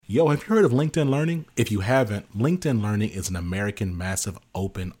Yo, have you heard of LinkedIn Learning? If you haven't, LinkedIn Learning is an American massive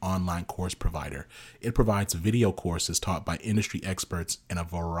open online course provider. It provides video courses taught by industry experts in a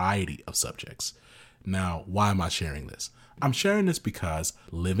variety of subjects. Now, why am I sharing this? I'm sharing this because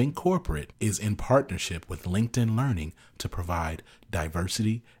Living Corporate is in partnership with LinkedIn Learning to provide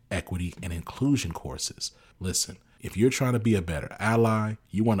diversity, equity, and inclusion courses. Listen, if you're trying to be a better ally,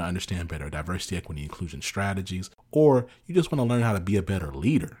 you want to understand better diversity, equity, inclusion strategies, or you just want to learn how to be a better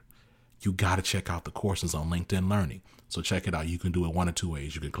leader, you got to check out the courses on LinkedIn Learning. So check it out. You can do it one of two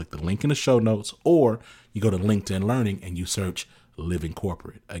ways. You can click the link in the show notes, or you go to LinkedIn Learning and you search Living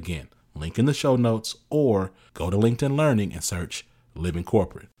Corporate. Again, link in the show notes, or go to LinkedIn Learning and search Living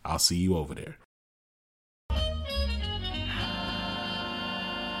Corporate. I'll see you over there.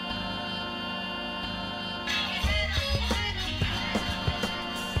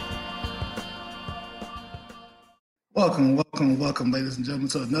 Welcome, ladies and gentlemen,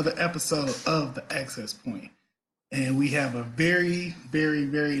 to another episode of The Access Point. And we have a very, very,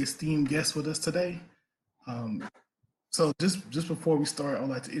 very esteemed guest with us today. So just before we start, I'd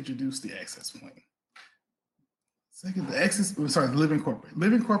like to introduce The Access Point. The Living Corporate.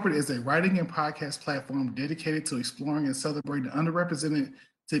 Living Corporate is a writing and podcast platform dedicated to exploring and celebrating underrepresented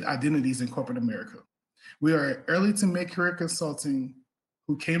identities in corporate America. We are early to mid-career consulting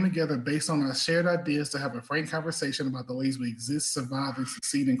who came together based on our shared ideas to have a frank conversation about the ways we exist, survive, and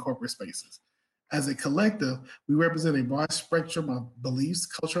succeed in corporate spaces. As a collective, we represent a broad spectrum of beliefs,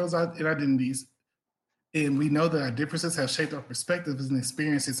 cultures, and identities, and we know that our differences have shaped our perspectives and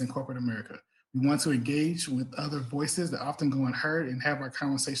experiences in corporate America. We want to engage with other voices that often go unheard and have our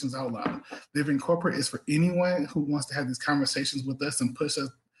conversations out loud. Living Corporate is for anyone who wants to have these conversations with us and push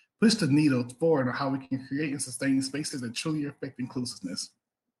the needle forward on how we can create and sustain spaces that truly affect inclusiveness.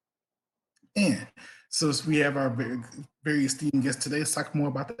 And so we have our very, very esteemed guest today. Let's talk more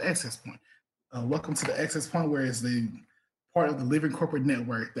about The Access Point. Welcome to The Access Point, where it's the part of the Living Corporate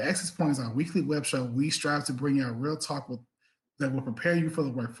Network. The Access Point is our weekly web show. We strive to bring you a real talk that will prepare you for the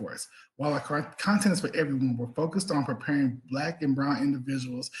workforce. While our content is for everyone, we're focused on preparing Black and Brown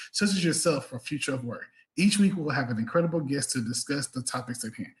individuals, such as yourself, for future of work. Each week, we'll have an incredible guest to discuss the topics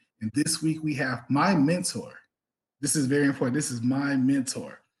at hand. And this week, we have my mentor. This is very important. This is my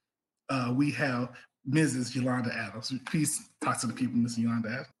mentor. We have Mrs. Yolanda Adams. Please talk to the people, Mrs. Yolanda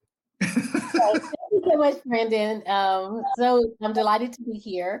Adams. Thank you so much, Brandon. So I'm delighted to be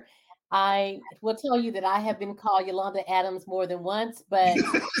here. I will tell you that I have been called Yolanda Adams more than once, but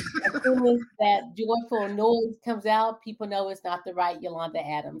as soon as that joyful noise comes out, people know it's not the right Yolanda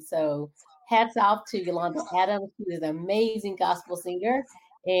Adams. So hats off to Yolanda Adams, who is an amazing gospel singer,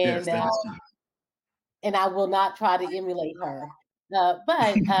 and I will not try to emulate her.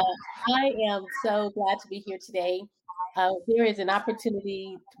 But I am so glad to be here today. There is an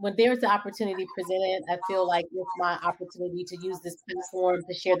opportunity, when there's the opportunity presented, I feel like it's my opportunity to use this platform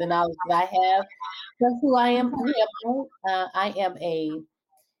to share the knowledge that I have. That's who I am. I am a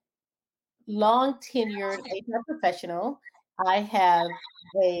long tenured HR professional. I have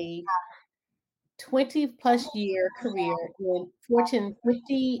a 20 plus year career in Fortune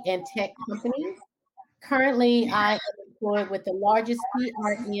 50 and tech companies. Currently, I am employed with the largest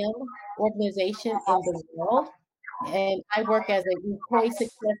CRM organization in the world, and I work as an employee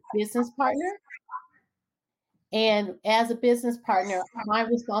success business partner. And as a business partner, my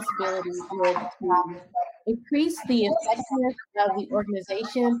responsibility is to increase the effectiveness of the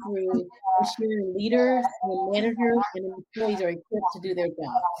organization through ensuring leaders and managers and employees are equipped to do their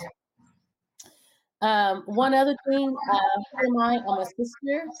jobs. One other thing, who am I? I'm a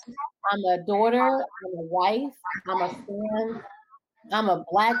sister, I'm a daughter, I'm a wife, I'm a friend, I'm a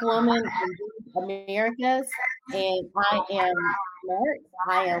Black woman in Americas, and I am smart,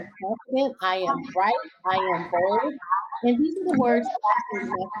 I am confident, I am bright, I am bold. And these are the words that I say to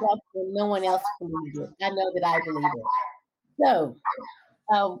myself when no one else believes it. I know that I believe it. So,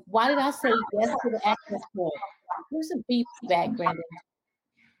 why did I say yes to the access point? Here's some feedback, Brandon.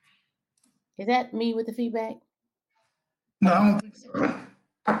 Is that me with the feedback? No, I don't think so.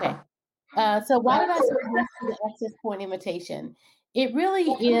 Okay. So why did I say yes to the access point invitation? It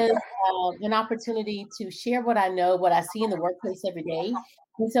really is an opportunity to share what I know, what I see in the workplace every day.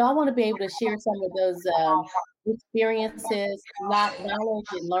 And so I want to be able to share some of those experiences,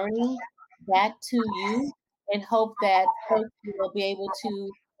 knowledge and learning back to you, and hope that folks will be able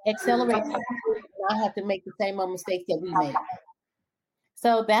to accelerate and not have to make the same mistakes that we make.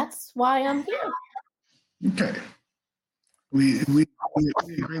 So that's why I'm here. Okay. We really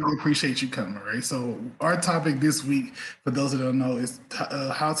appreciate you coming, right? So our topic this week, for those that don't know, is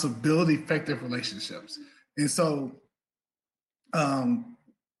how to build effective relationships. And so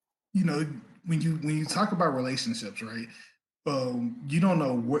when you talk about relationships, right? You don't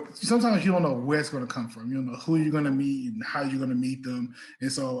know what. Sometimes you don't know where it's going to come from. You don't know who you're going to meet and how you're going to meet them.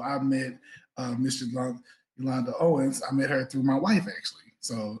 And so I met Mr. Yolanda Owens. I met her through my wife, actually.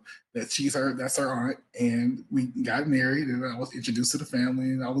 So that's her aunt, and we got married, and I was introduced to the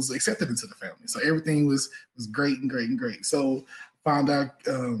family, and I was accepted into the family. So everything was great and great and great. So found out.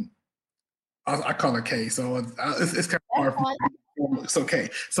 I call her Kay, so it's kind of hard. It's okay.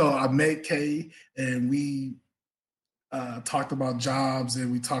 So I met Kay, and we talked about jobs,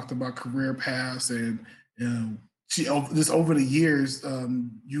 and we talked about career paths, and she over the years,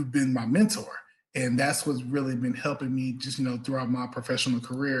 you've been my mentor, and that's what's really been helping me just throughout my professional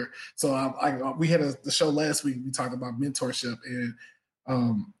career. So we had the show last week. We talked about mentorship and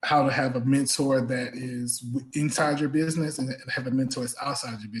how to have a mentor that is inside your business and have a mentor that's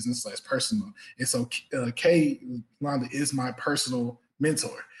outside your business, that's personal. And so Kay Londa is my personal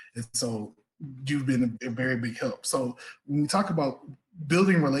mentor. And so you've been a very big help. So when we talk about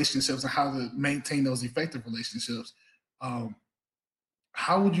building relationships and how to maintain those effective relationships,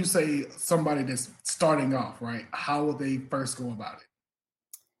 how would you say somebody that's starting off, right? How would they first go about it?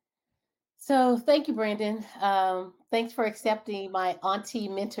 So thank you, Brandon. Thanks for accepting my auntie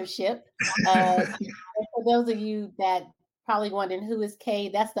mentorship. For those of you that probably wondering who is Kay,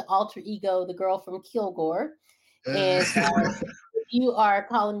 that's the alter ego, the girl from Kilgore. And if you are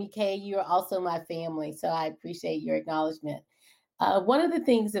calling me Kay, you are also my family. So I appreciate your acknowledgement. One of the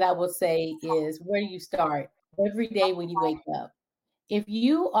things that I will say is, where do you start? Every day when you wake up. If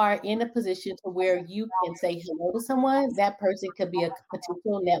you are in a position to where you can say hello to someone, that person could be a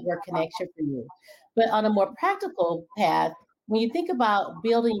potential network connection for you. But on a more practical path, when you think about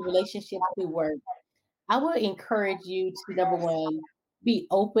building relationships through work, I would encourage you to, number one, be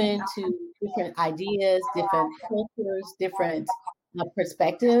open to different ideas, different cultures, different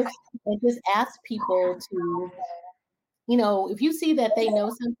perspectives, and just ask people to, if you see that they know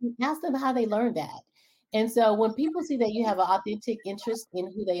something, ask them how they learned that. And so when people see that you have an authentic interest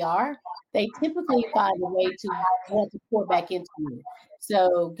in who they are, they typically find a way to want to pour back into you.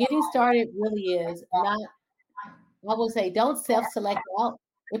 So getting started really is not, I will say, don't self-select out.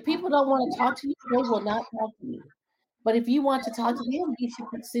 If people don't want to talk to you, they will not talk to you. But if you want to talk to them, you should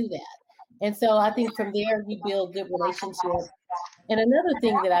pursue that. And so I think from there, you build good relationships. And another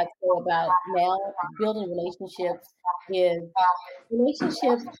thing that I say about now building relationships is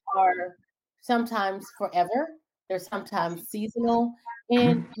relationships are sometimes forever. They're sometimes seasonal.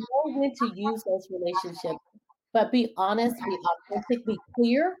 And know when to use those relationships. But be honest, be authentic, be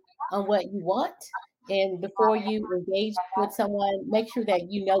clear on what you want. And before you engage with someone, make sure that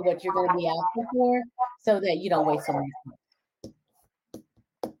you know what you're going to be asking for so that you don't waste someone's time.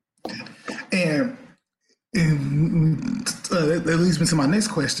 And that leads me to my next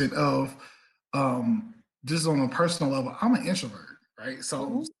question of just on a personal level, I'm an introvert, right?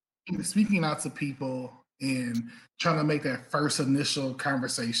 So speaking out to people and trying to make that first initial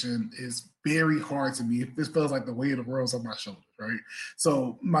conversation is very hard to me. This feels like the weight of the world's on my shoulders, right?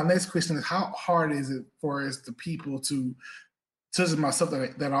 So my next question is, how hard is it for us, the people to, such as myself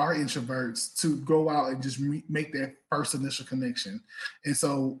that are introverts, to go out and just make that first initial connection? And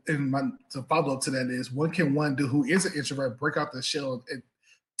so, to follow up to that is, what can one do who is an introvert, break out the shell and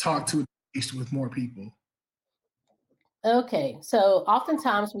talk to with more people? Okay, so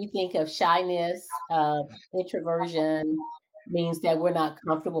oftentimes we think of shyness, introversion means that we're not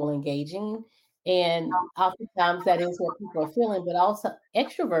comfortable engaging. And oftentimes that is what people are feeling, but also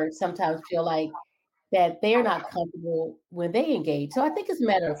extroverts sometimes feel like that they're not comfortable when they engage. So I think it's a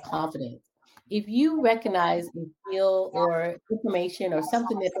matter of confidence. If you recognize and feel or information or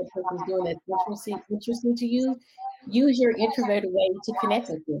something that the person's doing that's interesting to you, use your introverted way to connect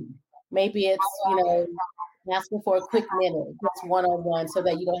with them. Maybe it's, asking for a quick minute, just one-on-one, so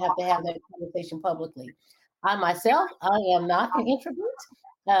that you don't have to have that conversation publicly. I myself, I am not an introvert.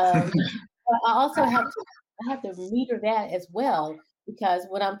 But I also have to meter that as well, because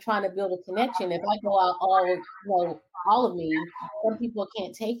when I'm trying to build a connection, if I go out all of me, some people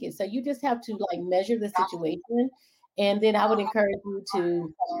can't take it. So you just have to measure the situation. And then I would encourage you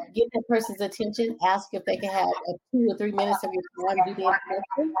to get that person's attention, ask if they can have 2 or 3 minutes of your time, do the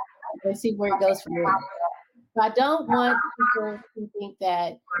introduction, and see where it goes from there. I don't want people to think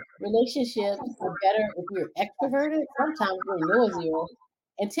that relationships are better if you're extroverted. Sometimes we're noisier,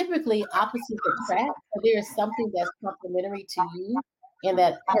 and typically opposites attract. So there is something that's complementary to you and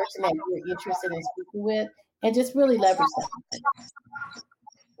that person that you're interested in speaking with, and just really leverage that.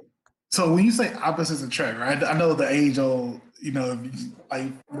 So when you say opposites attract, right? I know the age old,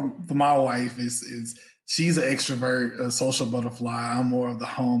 like for my wife is she's an extrovert, a social butterfly. I'm more of the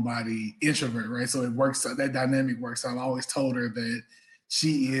homebody introvert, right? So it works. That dynamic works. I've always told her that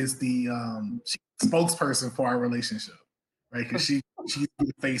she is the spokesperson for our relationship, right? Because she's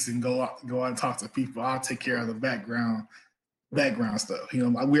the face and go out and talk to people. I'll take care of the background stuff. You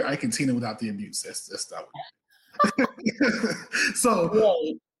know, I can Tina without the abuse. That's stuff.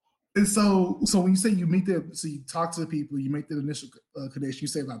 So. And so when you say you talk to the people, you make the initial connection, you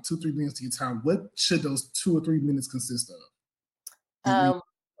say about 2-3 minutes of your time. What should those 2 or 3 minutes consist of?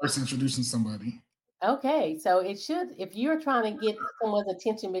 First introducing somebody. Okay, so it should, if you're trying to get someone's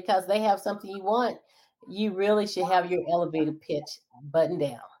attention because they have something you want, you really should have your elevator pitch buttoned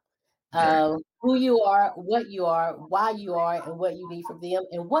down. Okay. Who you are, what you are, why you are, and what you need from them,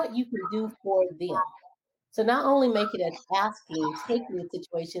 and what you can do for them. So not only make it an asking, taking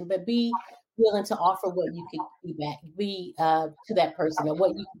situation, but be willing to offer what you can be to that person or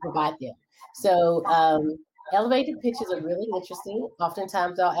what you can provide them. So elevated pitches are really interesting.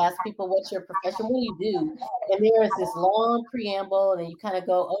 Oftentimes I'll ask people, what's your profession? What do you do? And there is this long preamble, and you kind of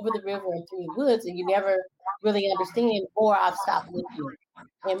go over the river and through the woods, and you never really understand, or I've stopped listening.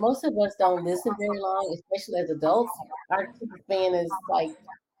 And most of us don't listen very long, especially as adults. Our span is like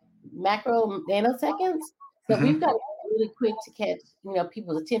macro nanoseconds. So we've got to be really quick to catch,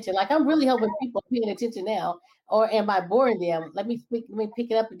 people's attention. Like I'm really hoping people are paying attention now, or am I boring them? Let me pick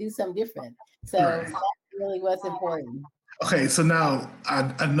it up and do something different. So that's really what's important. Okay, so now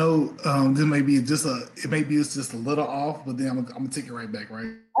I know this may be just a little off, but then I'm gonna take it right back,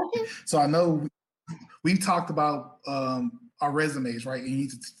 right? Okay. So I know we talked about our resumes, right? And you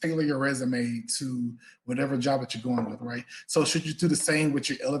need to tailor your resume to whatever job that you're going with, right? So should you do the same with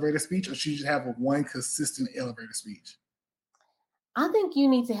your elevator speech, or should you have one consistent elevator speech? I think you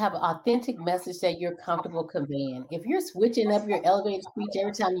need to have an authentic message that you're comfortable conveying. If you're switching up your elevator speech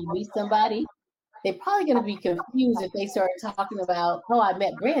every time you meet somebody, they're probably going to be confused if they start talking about, oh, I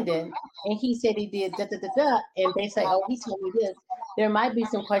met Brandon and he said he did da da da da, and they say, oh, he told me this. There might be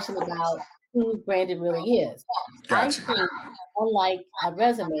some question about who Brandon really is. Gotcha. I think, unlike a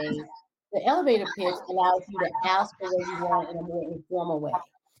resume, the elevator pitch allows you to ask for what you want in a more informal way.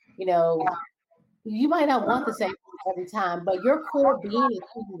 You might not want the same thing every time, but your core being is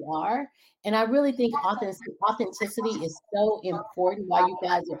who you are. And I really think authenticity is so important while you're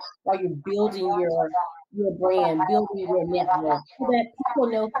building your brand, building your network, so that people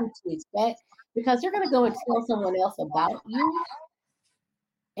know who to expect, because they're going to go and tell someone else about you.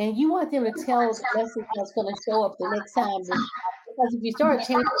 And you want them to tell the message that's going to show up the next time. Because if you start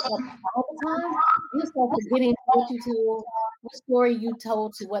changing up all the time, you start forgetting what you told, what story you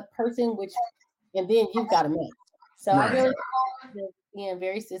told to what person, and then you've got a mess. So right. I really think being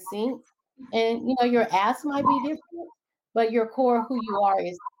very succinct, and your ask might be different, but your core, who you are,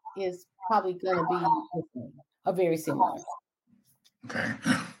 is probably going to be different or very similar. Okay.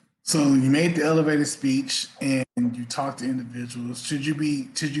 So you made the elevator speech and you talked to individuals.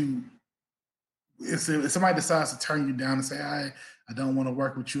 If somebody decides to turn you down and say, I don't want to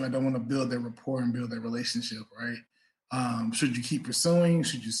work with you, I don't want to build that rapport and build that relationship, right? Should you keep pursuing?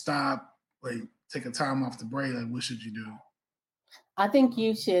 Should you stop? Like, take a time off the break? Like, what should you do? I think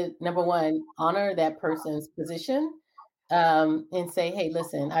you should, number one, honor that person's position and say, hey,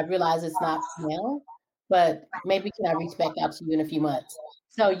 listen, I realize it's not now, but maybe can I reach back out to you in a few months?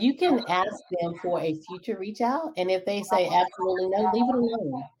 So you can ask them for a future reach out. And if they say absolutely no, leave it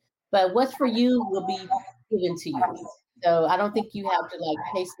alone. But what's for you will be given to you. So I don't think you have to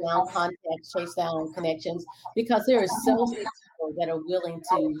chase down contacts, chase down connections, because there are so many people that are willing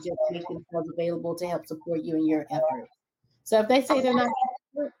to just make themselves available to help support you in your efforts. So if they say they're not,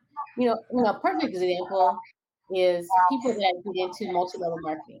 a perfect example is people that get into multi-level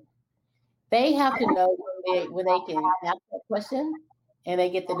marketing. They have to know when they can ask that question, and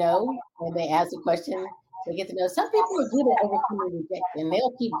they get the no, and they ask the question, they get to know. Some people are good at overcoming rejection.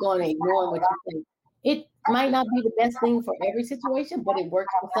 They'll keep going and ignoring what you think. It might not be the best thing for every situation, but it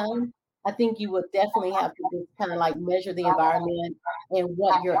works for some. I think you would definitely have to just kind of measure the environment and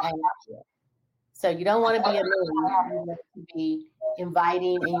what you're asking. So you don't want to be annoying. You want to be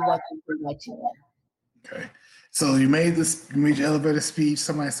inviting, and you want to invite you in. Okay. So you made your elevator speech.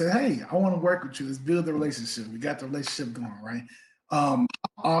 Somebody said, hey, I want to work with you. Let's build the relationship. We got the relationship going, right? How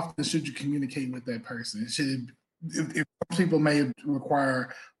often should you communicate with that person? If some people may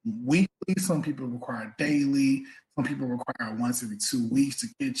require weekly, some people require daily, some people require once every 2 weeks to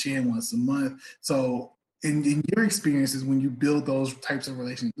get you in, once a month. So in your experiences, when you build those types of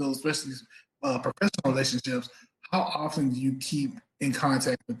relationships, those especially professional relationships, how often do you keep in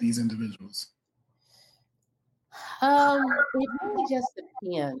contact with these individuals? It really just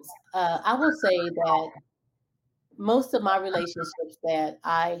depends. I will say that most of my relationships that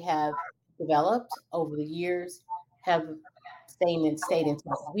I have developed over the years have stayed in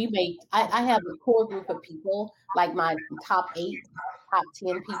touch. I have a core group of people, like my top 8, top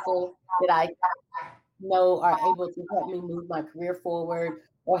 10 people that I know are able to help me move my career forward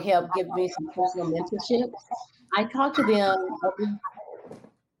or help give me some personal mentorship. I talk to them at least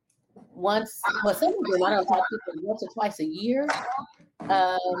once, well, some of them I don't talk to them once or twice a year.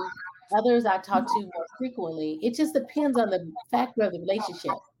 Um, Others I talk to more frequently. It just depends on the factor of the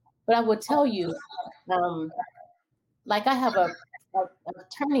relationship. But I would tell you, um, like I have an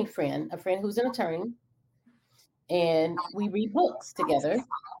attorney friend, a friend who's an attorney, and we read books together.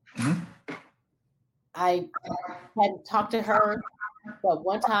 Mhm. I hadn't talked to her, but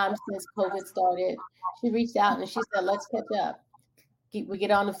one time since COVID started, she reached out and she said, "Let's catch up." We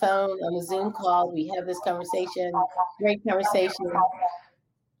get on the phone on a Zoom call. We have this conversation, great conversation.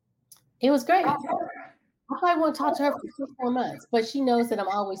 It was great. I probably won't talk to her for 6 more months, but she knows that I'm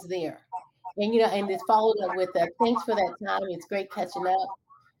always there. And and it's followed up with a thanks for that time. It's great catching up.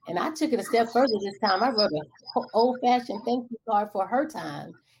 And I took it a step further this time. I wrote an old fashioned thank you card for her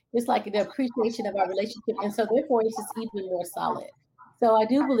time. It's like the appreciation of our relationship. And so therefore it's just even more solid. So I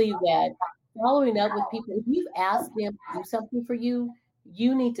do believe that following up with people, if you've asked them to do something for you,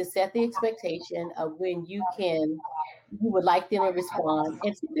 you need to set the expectation of when you would like them to respond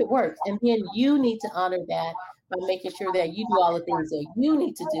and see if it works. And then you need to honor that by making sure that you do all the things that you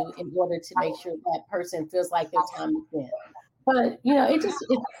need to do in order to make sure that person feels like their time is spent. But it just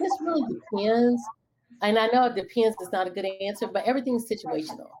really depends. And I know it depends is not a good answer, but everything's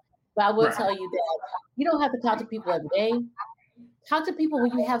situational. But I will Right. tell you that you don't have to talk to people every day. Talk to people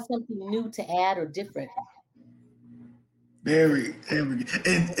when you have something new to add or different. Very, very,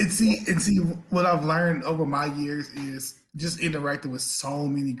 and see what I've learned over my years is just interacting with so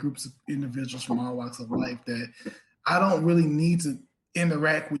many groups of individuals from all walks of life that I don't really need to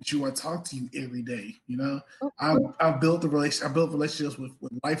interact with you or talk to you every day. I've built I built relationships with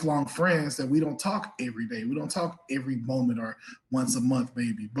lifelong friends that we don't talk every day. We don't talk every moment or once a month,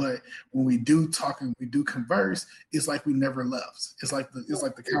 maybe. But when we do talk and we do converse, it's like we never left. It's like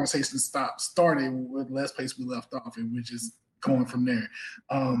the conversation started with the last place we left off, and we're just going from there.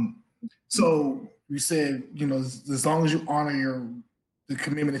 So you said, as long as you honor the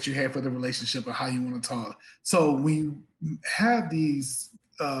commitment that you have for the relationship or how you want to talk. So we have these.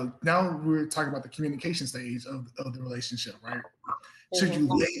 Now we're talking about the communication stage of the relationship, right?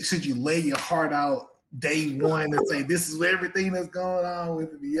 Should you lay your heart out day one and say this is everything that's going on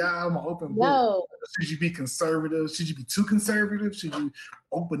with me? Yeah, I'm an open book. No. Should you be conservative? Should you be too conservative? Should you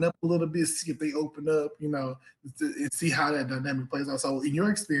open up a little bit, see if they open up, and see how that dynamic plays out? So, in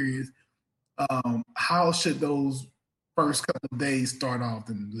your experience, how should those first couple of days start off,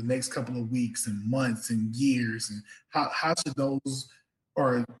 and the next couple of weeks and months and years, and how should those,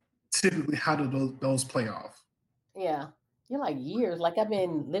 or typically how do those play off? Yeah. You're like years. Like I've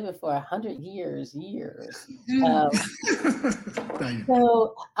been living for 100 years. Um,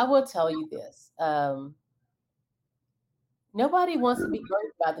 so I will tell you this. Nobody wants to be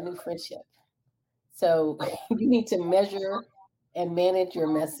hurt by the new friendship. So you need to measure and manage your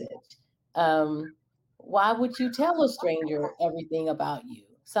message. Why would you tell a stranger everything about you?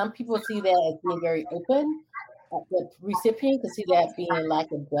 Some people see that as being very open. The recipient can see that being like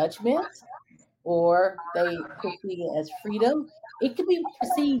a judgment, or they perceive it as freedom. It could be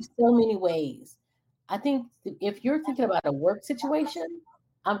perceived so many ways. I think if you're thinking about a work situation,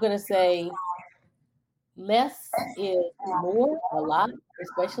 I'm going to say less is more, a lot,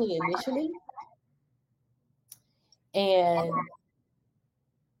 especially initially. And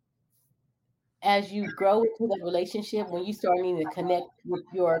as you grow into the relationship, when you start needing to connect with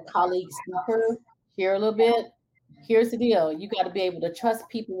your colleagues deeper, share a little bit, here's the deal. You got to be able to trust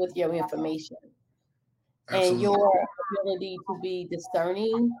people with your information. And Absolutely. your ability to be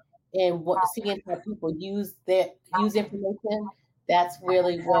discerning and seeing how people use information, that's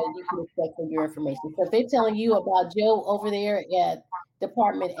really what you can expect from your information. So if they're telling you about Joe over there at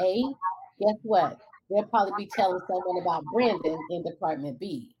Department A, guess what? They'll probably be telling someone about Brandon in Department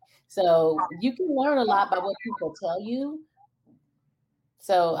B. So you can learn a lot by what people tell you.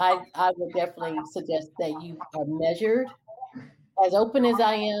 So I would definitely suggest that you are measured. As open as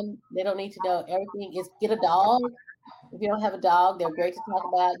I am, they don't need to know everything. Is get a dog. If you don't have a dog, they're great to talk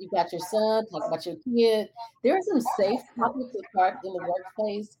about. You got your son, talk about your kid. There are some safe topics to start in the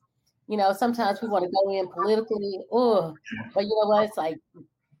workplace. Sometimes we want to go in politically, but you know what? It's like,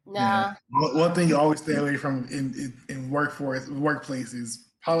 Yeah. nah. One thing you always stay away from in workplace is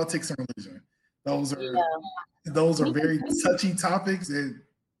politics and religion. those are very touchy topics, and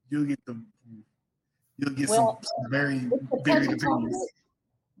you'll get some very varied opinions.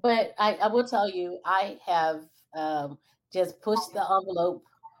 But I will tell you, I have just pushed the envelope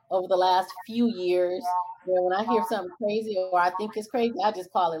over the last few years. Where when I hear something crazy or I think it's crazy, I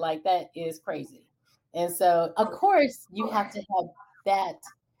just call it like that is crazy. And so, of course, you have to have that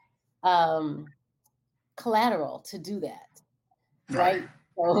collateral to do that, right?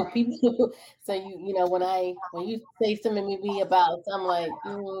 So people, so you know, when you say something to me about something like,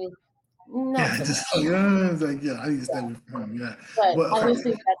 I need to stay with him. Yeah, but I just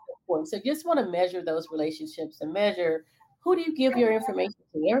think that's important. So just want to measure those relationships and measure who do you give your information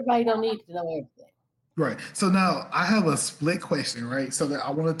to. Everybody don't need to know everything. Right. So now I have a split question, right? So that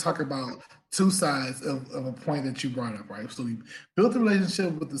I want to talk about two sides of a point that you brought up, right? So we built a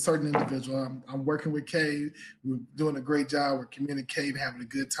relationship with a certain individual. I'm working with Kay. We're doing a great job. We're communicating, having a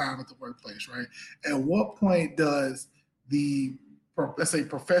good time at the workplace, right? At what point does the, let's say,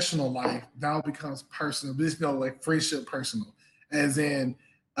 professional life now becomes personal? This, like friendship personal, as in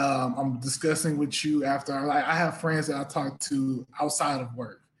I'm discussing with you after. I have friends that I talk to outside of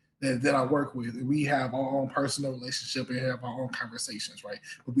work. That I work with. We have our own personal relationship and have our own conversations, right?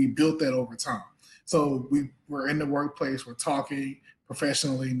 But we built that over time. So we're in the workplace, we're talking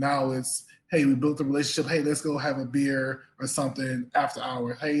professionally. Now it's, hey, we built a relationship. Hey, let's go have a beer or something after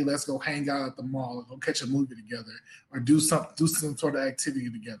hours. Hey, let's go hang out at the mall and go catch a movie together or do some sort of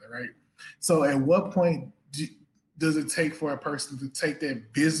activity together, right? So at what point does it take for a person to take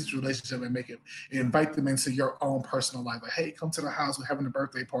that business relationship and invite them into your own personal life? Like, hey, come to the house, we're having a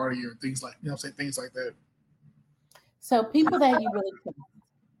birthday party or things like, things like that. So people that you really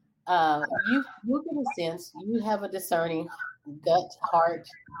you get a sense, you have a discerning gut, heart,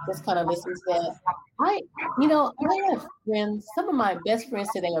 just kind of listens to that. I have friends, some of my best friends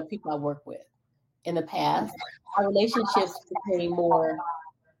today are people I work with. In the past, our relationships became more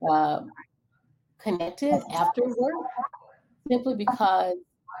connected after work, simply because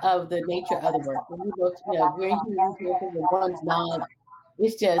of the nature of the work. When you go, we're here, the one's not.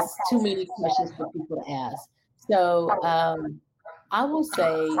 It's just too many questions for people to ask. So I will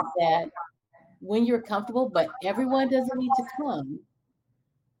say that when you're comfortable, but everyone doesn't need to come.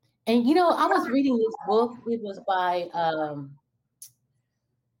 And I was reading this book. It was by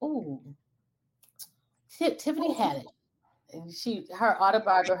Tiffany Haddish, and her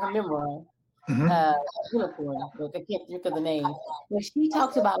autobiography, her memoir. Unicorn book. I can't think of the name. But she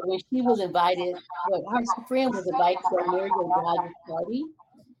talks about when she was invited, her friend was invited to a Mary J. Blige party,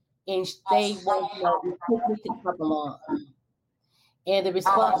 and they wanted to know if Tiffany could come along. And the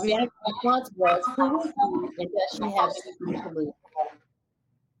response was, who is she, and does she have anything to lose?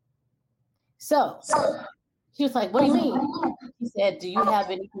 So she was like, what do you mean? She said, do you have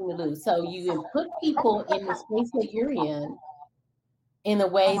anything to lose? So you can put people in the space that you're in a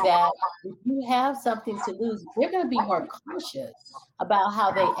way that if you have something to lose, they're going to be more cautious about how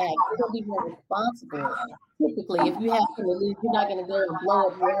they act. They're going to be more responsible. Typically, if you have something to lose, you're not going to go and blow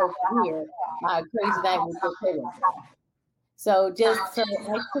up your whole career by a crazy night with your parents. So I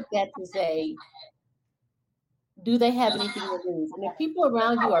took that to say, do they have anything to lose? And if people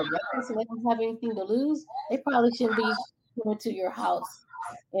around you are reckless and they don't have anything to lose, they probably shouldn't be going to your house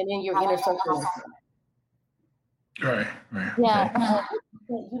and in your inner circle. Right. Yeah,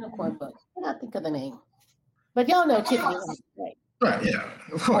 unicorn book. I cannot think of the name, but y'all know Tiffany, right? Right. Yeah,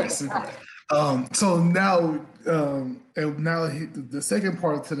 of course. So now, the second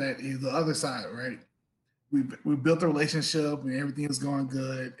part to that is the other side, right? We built a relationship and everything is going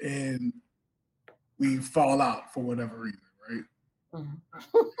good, and we fall out for whatever reason, right? Mm-hmm.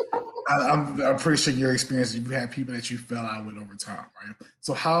 I'm pretty sure your experience, you've had people that you fell out with over time, right?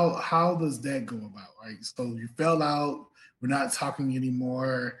 So how does that go about, right? So you fell out, we're not talking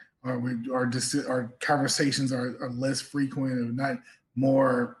anymore, or our conversations are less frequent, or not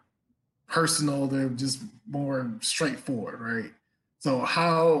more personal, they're just more straightforward, right? So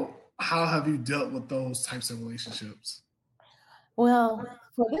how have you dealt with those types of relationships? Well,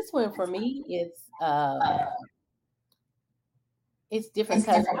 for this one, for me, it's different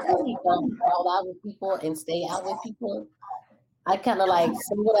because I really don't fall out with people and stay out with people. I kind of like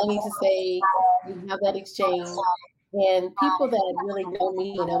say what I need to say, we have that exchange, and people that really know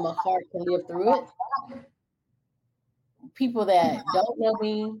me and know my heart can live through it. People that don't know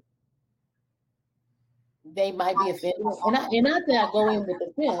me, they might be offended. And not that I go in with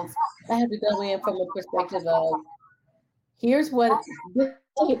offense, I have to go in from a perspective of, here's what this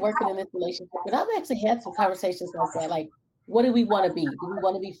ain't working in this relationship. But I've actually had some conversations like that, like, what do we want to be? Do we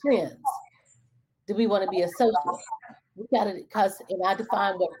want to be friends? Do we want to be associates? We got to, and I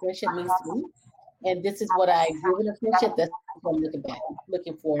define what friendship means to me. and this is what I give in a friendship. That's what I'm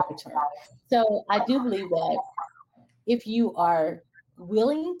looking for in return. So I do believe that if you are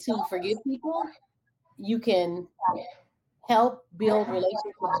willing to forgive people, you can help build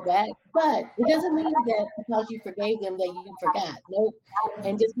relationships back. But it doesn't mean that because you forgave them that you forgot. Nope.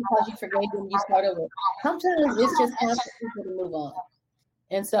 And just because you forgave them, you start over. Sometimes it's just time for people to move on.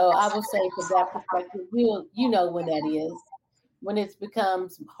 And so I will say, from that perspective, you know when that is, when it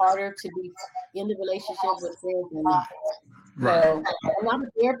becomes harder to be in the relationship with friends or not. Right. So I'm not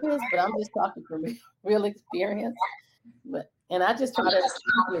a therapist, but I'm just talking from real experience. And I just try to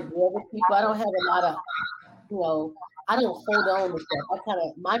keep it real with people. I don't have a lot of, I don't hold on to stuff.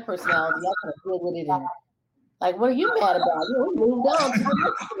 My personality, I kind of deal with it and like, what are you mad about? We moved on to the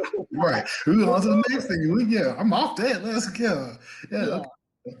next thing. Right. We move on to the next thing. I'm off that. Let's go. Yeah. Okay.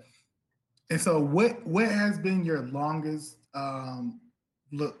 And so what has been your longest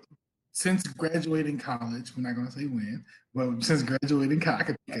look since graduating college? We're not gonna say when, but since graduating college, I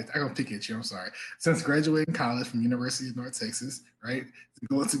can pick at you, I'm sorry. Since graduating college from University of North Texas, right?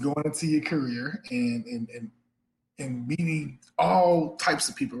 Going into your career and meeting all types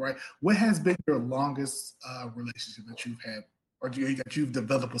of people, right? What has been your longest relationship that you've had or that you've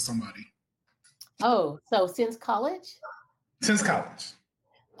developed with somebody? Oh, so since college? Since college.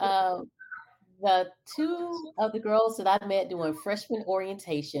 The two of the girls that I met doing freshman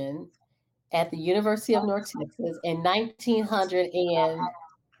orientation at the University of North Texas in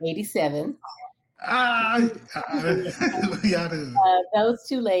 1987. Those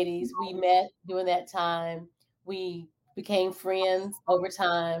two ladies, we met during that time. We became friends over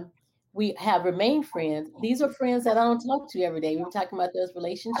time. We have remained friends. These are friends that I don't talk to every day. We were talking about those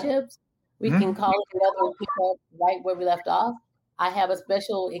relationships. We can call each other and pick up right where we left off. I have a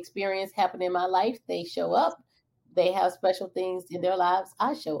special experience happening in my life. They show up. They have special things in their lives.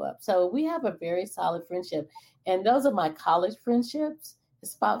 I show up. So we have a very solid friendship. And those are my college friendships.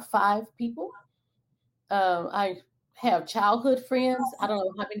 It's about 5 people. I have childhood friends. I don't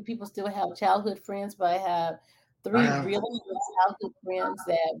know how many people still have childhood friends, but I have 3 really good childhood friends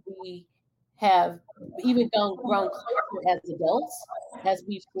that we have even grown closer as adults as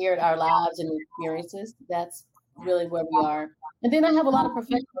we've shared our lives and experiences. That's really where we are. And then I have a lot of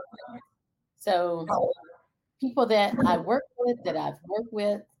professional friends. So people that I work with, that I've worked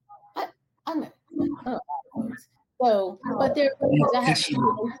with, I know. So, but I have relationships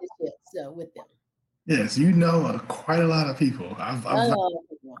with them. Yes, quite a lot of people. I've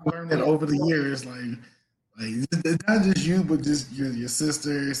learned that over the years, like it's not just you, but just your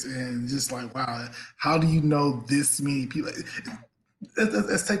sisters, and just like, wow, how do you know this many people?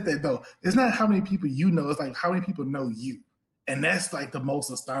 Let's take that though. It's not how many people you know; it's like how many people know you, and that's like the most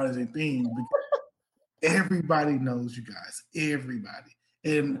astonishing thing because everybody knows you guys, everybody.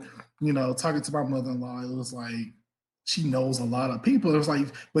 And talking to my mother-in-law, it was like she knows a lot of people. It was like,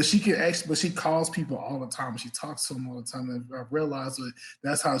 but she calls people all the time. She talks to them all the time. And I realized that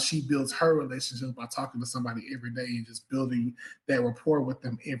that's how she builds her relationship, by talking to somebody every day and just building that rapport with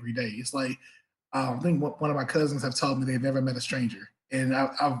them every day. It's like, I think one of my cousins have told me they've never met a stranger. And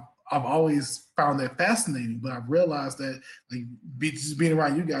I've always found that fascinating, but I've realized that just being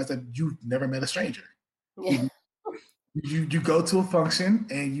around you guys, that you've never met a stranger. Yeah. You go to a function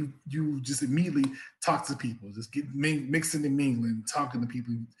and you just immediately talk to people, just get mixing and mingling, talking to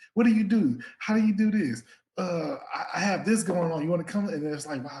people. What do you do? How do you do this? I have this going on. You want to come? And it's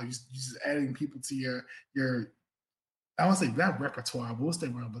like, wow, you're just adding people to your I want to say not repertoire, but what's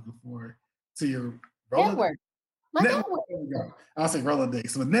that word I'm looking for? To your network. Network. I'll say Rolodex.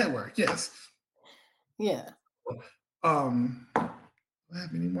 So network, yes. Yeah. Do I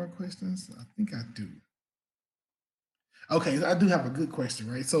have any more questions? I think I do. Okay, I do have a good question,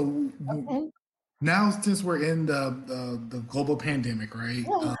 right? So now, since we're in the global pandemic, right?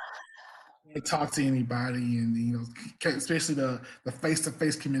 Can't talk to anybody, and especially the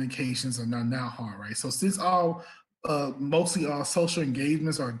face-to-face communications are now hard, right? So since mostly all social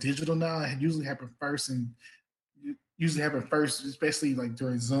engagements are digital now, it usually happen first, especially like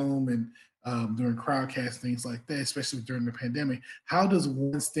during Zoom and during crowdcast, things like that, especially during the pandemic. How does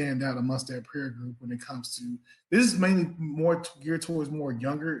one stand out amongst that peer group when it comes to this? Is mainly more geared towards more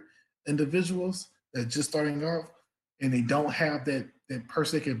younger individuals that just starting off, and they don't have that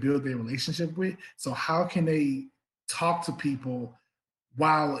person they can build their relationship with. So how can they talk to people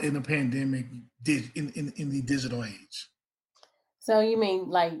while in the pandemic, in the digital age? So you mean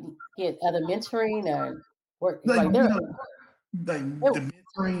like get other mentoring or work? The mentoring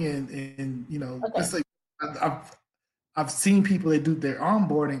and it's like I've seen people that do their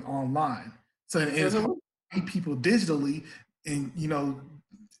onboarding online. So it's hard to meet people digitally, and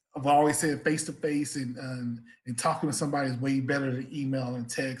I've always said face to face and talking to somebody is way better than email and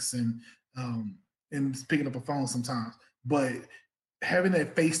text and picking up a phone sometimes. But having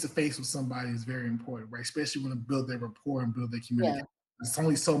that face to face with somebody is very important, right? Especially when to build their rapport and build their communication. There's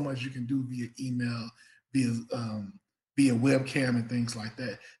only so much you can do via email, via webcam and things like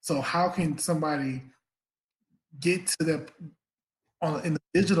that. So how can somebody get to that in the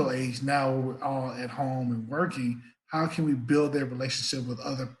digital age now where we're all at home and working? How can we build their relationship with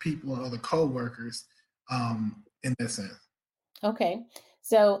other people and other co-workers in that sense? Okay.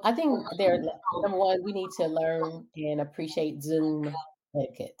 So I think number one, we need to learn and appreciate Zoom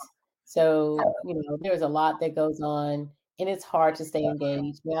etiquette. So, there's a lot that goes on and it's hard to stay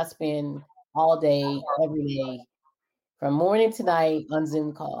engaged. I spend all day, every day, from morning to night on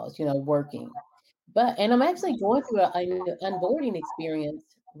Zoom calls, working. And I'm actually going through an onboarding experience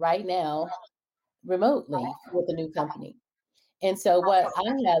right now remotely with a new company. And so what I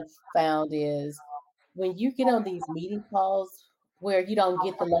have found is when you get on these meeting calls where you don't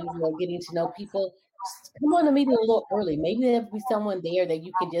get the luxury of getting to know people, just come on the meeting a little early. Maybe there'll be someone there that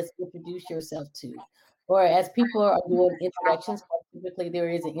you can just introduce yourself to. Or as people are doing introductions, typically there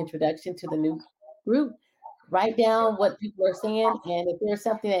is an introduction to the new group. Write down what people are saying. And if there's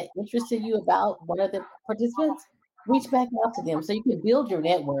something that interested you about one of the participants, reach back out to them so you can build your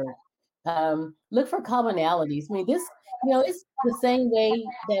network. Look for commonalities. I mean, it's the same way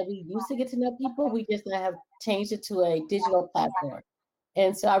that we used to get to know people. We just have changed it to a digital platform.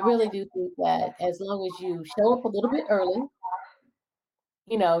 And so I really do think that as long as you show up a little bit early,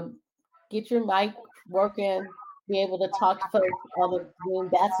 get your mic working, be able to talk to folks on the Zoom,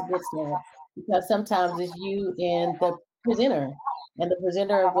 that's a good start. Because sometimes it's you and the presenter, and the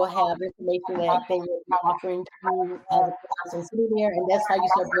presenter will have information that they will be offering to you as a person sitting there, and that's how you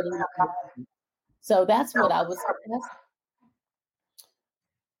start building your connection. So that's what I would suggest.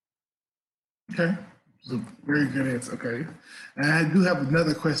 Okay, so very good answer. Okay, and I do have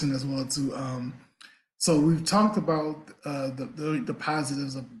another question as well too. So we've talked about the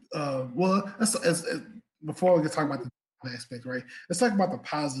positives of before we can talk about the aspect, right? Let's talk about the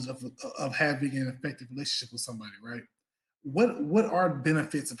positives of having an effective relationship with somebody, right? What are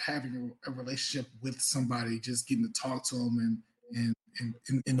benefits of having a relationship with somebody, just getting to talk to them and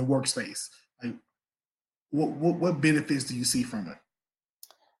in the workspace? Like, what benefits do you see from it?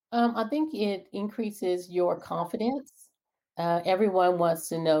 I think it increases your confidence. Everyone wants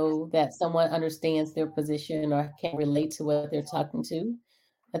to know that someone understands their position or can relate to what they're talking to.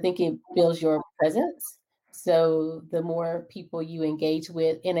 I think it builds your presence. So the more people you engage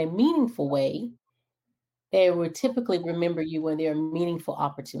with in a meaningful way, they will typically remember you when there are meaningful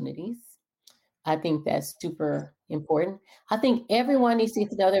opportunities. I think that's super important. I think everyone needs to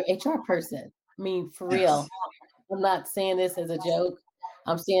get to know their HR person. I mean, for real. I'm not saying this as a joke.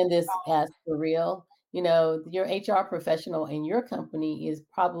 I'm saying this as for real. Your HR professional in your company is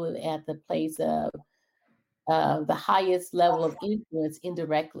probably at the place of the highest level of influence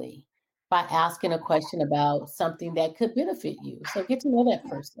indirectly by asking a question about something that could benefit you. So get to know that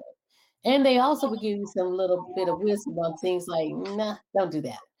person. And they also will give you some little bit of wisdom on things like, nah, don't do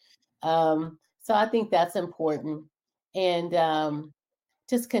that. So I think that's important. And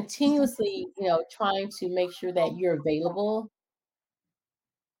just continuously, trying to make sure that you're available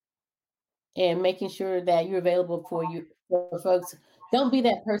and making sure that you're available for folks. Don't be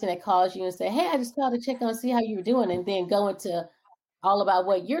that person that calls you and say, "Hey, I just called to check on, see how you're doing," and then go into all about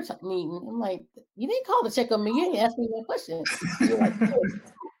what you're needing. I'm like, you didn't call to check on me. You didn't ask me one question. You're like,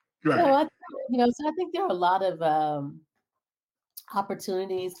 right. So I think there are a lot of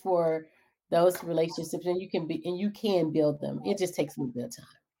opportunities for those relationships, and you can build them. It just takes a little bit of time.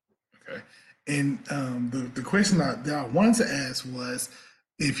 Okay. And the question that I wanted to ask was,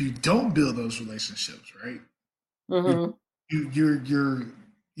 if you don't build those relationships, right? Mm-hmm.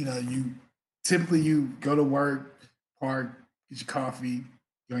 You typically you go to work, park, get your coffee,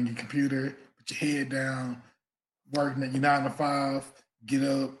 go on your computer, put your head down, working at your 9 to 5, get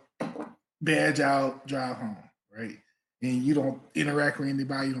up, badge out, drive home, right? And you don't interact with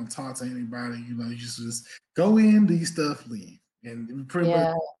anybody, you don't talk to anybody, you just go in, do your stuff, leave. And pretty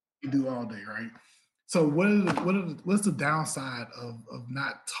much you do all day, right? So what's the downside of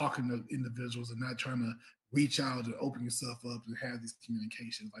not talking to individuals and not trying to reach out and open yourself up and have these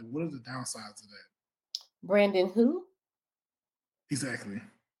communications? Like, what are the downsides of that? Brandon, who? Exactly.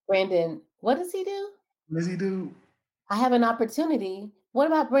 Brandon, what does he do? What does he do? I have an opportunity. What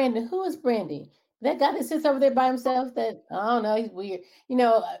about Brandon? Who is Brandon? That guy that sits over there by himself that, I don't know, he's weird.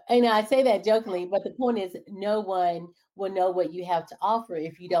 I say that jokingly, but the point is no one will know what you have to offer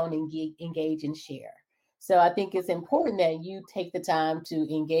if you don't engage and share. So I think it's important that you take the time to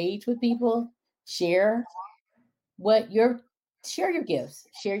engage with people, share share your gifts,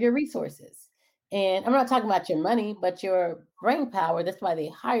 share your resources. And I'm not talking about your money, but your brain power. That's why they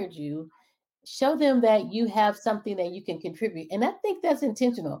hired you. Show them that you have something that you can contribute. And I think that's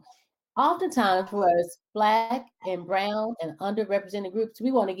intentional. Oftentimes, for us Black and brown and underrepresented groups,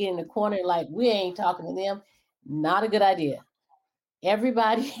 we want to get in the corner like we ain't talking to them. Not a good idea.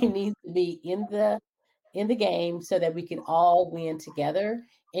 Everybody needs to be in the game so that we can all win together.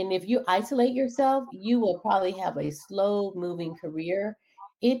 And if you isolate yourself, you will probably have a slow moving career.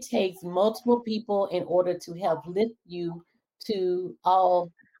 It takes multiple people in order to help lift you to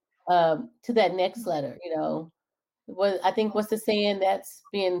all to that next letter. You know, what I think what's the saying that's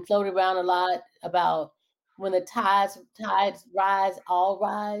being floated around a lot about when the tides rise, all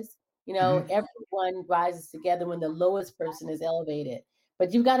rise. You know, Mm-hmm. everyone rises together when the lowest person is elevated.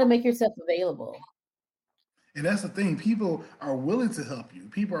 But you've got to make yourself available. And that's the thing. People are willing to help you.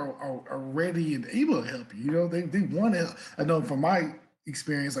 People are ready and able to help you. You know, they want to. I know from my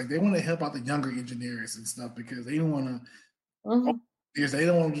experience, like they want to help out the younger engineers and stuff because they don't want to. Mm-hmm. Because they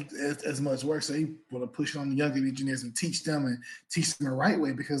don't want to do as much work, so they want to push on the younger engineers and teach them the right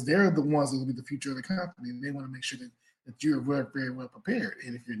way because they're the ones that will be the future of the company. And they want to make sure that you're very, very well prepared.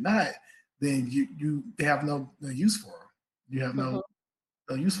 And if you're not, then they have no use for them. You have no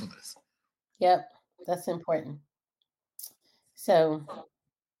usefulness. Yep, that's important. So,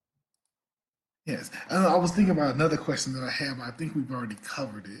 Yes, I was thinking about another question that I have. But I think we've already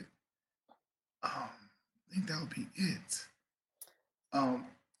covered it. I think that would be it.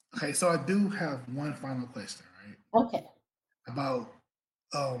 Okay, so I do have one final question, right? okay. About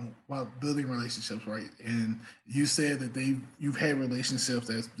building relationships, right? And you said that you've had relationships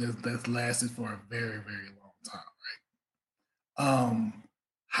that's lasted for a very, very long time,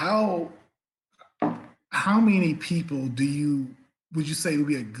 right? How many people would you say would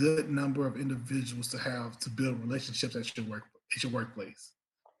be a good number of individuals to have to build relationships at your workplace?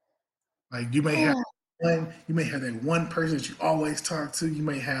 Like you may have that one person that you always talk to. You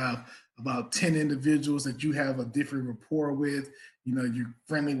may have about 10 individuals that you have a different rapport with. You know, you're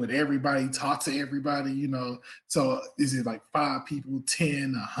friendly with everybody, talk to everybody, you know. So is it like 5 people,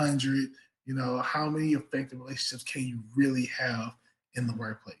 10, 100? You know, how many effective relationships can you really have in the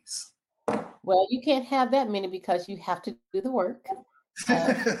workplace? Well, you can't have that many because you have to do the work. So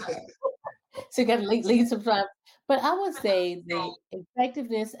you got to leave some time. But I would say the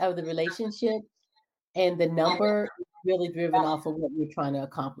effectiveness of the relationship and the number is really driven off of what you're trying to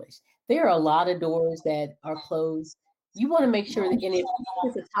accomplish. There are a lot of doors that are closed. You want to make sure that, and if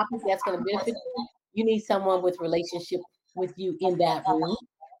it's a topic that's going to benefit you, you need someone with relationship with you in that room.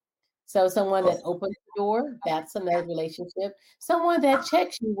 So someone that opens the door, that's another relationship. Someone that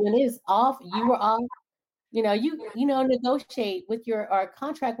checks you when it's off, you are off. Negotiate with your or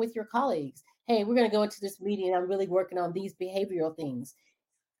contract with your colleagues. Hey, we're going to go into this meeting and I'm really working on these behavioral things.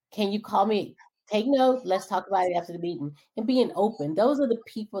 Can you call me? Take note. Let's talk about it after the meeting. And being open. Those are the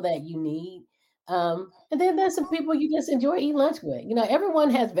people that you need. And then there's some people you just enjoy eating lunch with. You know, everyone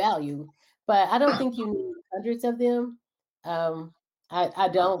has value, but I don't think you need hundreds of them. I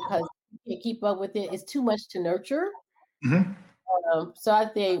don't because you can't keep up with it. It's too much to nurture. Mm-hmm. So I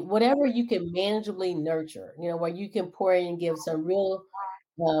think whatever you can manageably nurture, where you can pour in and give some real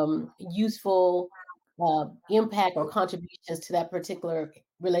useful impact or contributions to that particular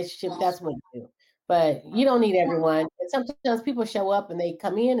relationship, that's what you do. But you don't need everyone. And sometimes people show up and they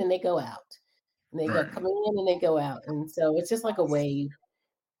come in and they go out. And they go come in and they go out. And so it's just like a wave.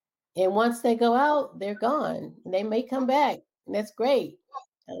 And once they go out, they're gone. And they may come back. And that's great.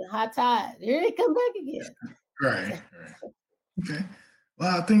 And high tide. Here they come back again. Right. Okay.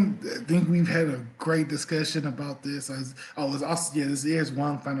 Well, I think we've had a great discussion about this. There's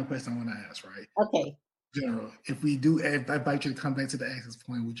one final question I want to ask, right? Okay. General, if I invite you to come back to the access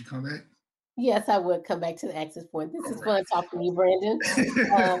point, would you come back? Yes, I would come back to the access point. This is fun talking to you, Brandon.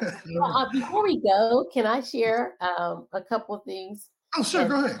 Before we go, can I share a couple of things? Oh, sure.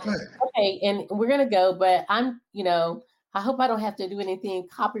 Go ahead. Okay, and we're gonna go, but I hope I don't have to do anything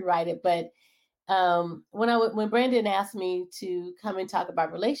copyrighted. But when Brandon asked me to come and talk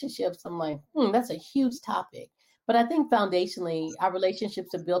about relationships, I'm like, that's a huge topic. But I think foundationally, our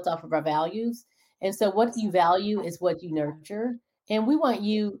relationships are built off of our values. And so what you value is what you nurture. And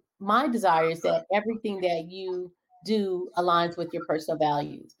my desire is that everything that you do aligns with your personal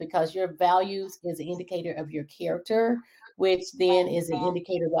values, because your values is an indicator of your character, which then is an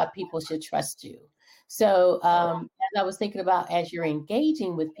indicator of why people should trust you. So as I was thinking about, as you're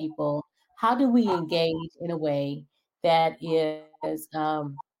engaging with people, how do we engage in a way that is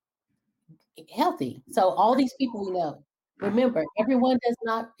healthy. So all these people we know, remember, everyone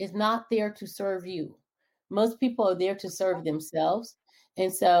is not there to serve you. Most people are there to serve themselves.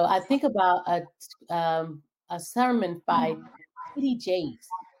 And so I think about a sermon by T.D. Jakes.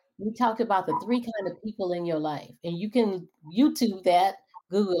 We talked about the three kind of people in your life, and you can YouTube that,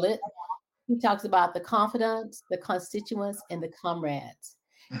 Google it. He talks about the confidants, the constituents, and the comrades.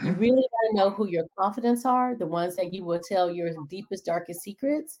 You really got to know who your confidants are, the ones that you will tell your deepest, darkest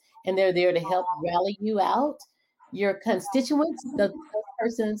secrets, and they're there to help rally you out. Your constituents, those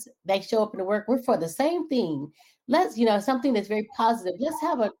persons, they show up in the work, we're for the same thing. Let's, something that's very positive. Let's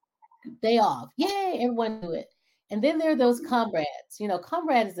have a day off. Yay, everyone do it. And then there are those comrades.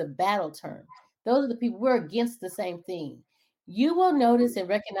 Comrade is a battle term. Those are the people, we're against the same thing. You will notice and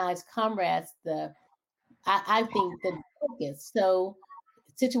recognize comrades, I think the focus. So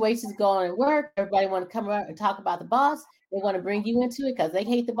situations go on at work, everybody want to come around and talk about the boss. They want to bring you into it because they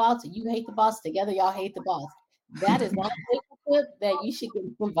hate the boss and you hate the boss. Together, y'all hate the boss. That is not a relationship that you should get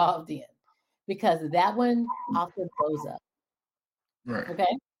involved in, because that one often blows up. Right.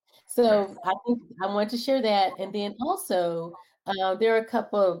 Okay. So I think I want to share that. And then also, there are a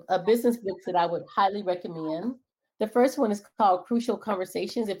couple of business books that I would highly recommend. The first one is called Crucial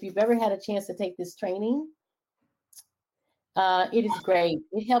Conversations. If you've ever had a chance to take this training, it is great.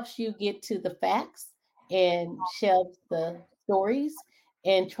 It helps you get to the facts and shelve the stories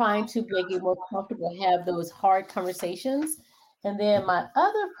and trying to make it more comfortable to have those hard conversations. And then my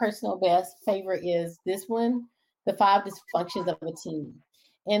other personal best favorite is this one, The 5 Dysfunctions of a Team.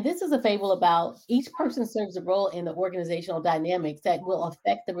 And this is a fable about each person serves a role in the organizational dynamics that will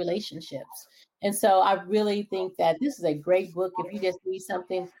affect the relationships. And so I really think that this is a great book. If you just read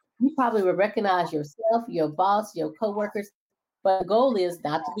something, you probably will recognize yourself, your boss, your coworkers. But the goal is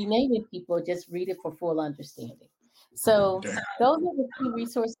not to be naming people, just read it for full understanding. So those are the two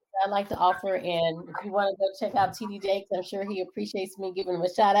resources I like to offer. And if you want to go check out T.D. Jakes, I'm sure he appreciates me giving him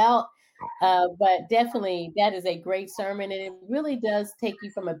a shout out. But definitely that is a great sermon. And it really does take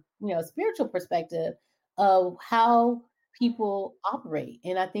you from a spiritual perspective of how people operate.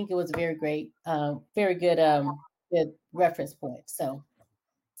 And I think it was very great, very good reference point. So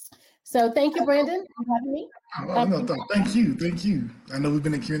thank you, Brandon, for having me. Thank you. I know we've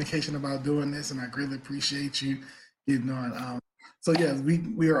been in communication about doing this, and I greatly appreciate you getting on. So yes,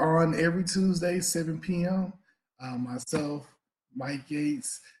 we are on every Tuesday, 7 p.m. Myself, Mike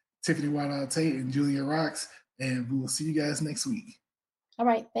Gates, Tiffany White Tate, and Julia Rocks, and we will see you guys next week. All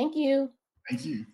right. Thank you. Thank you.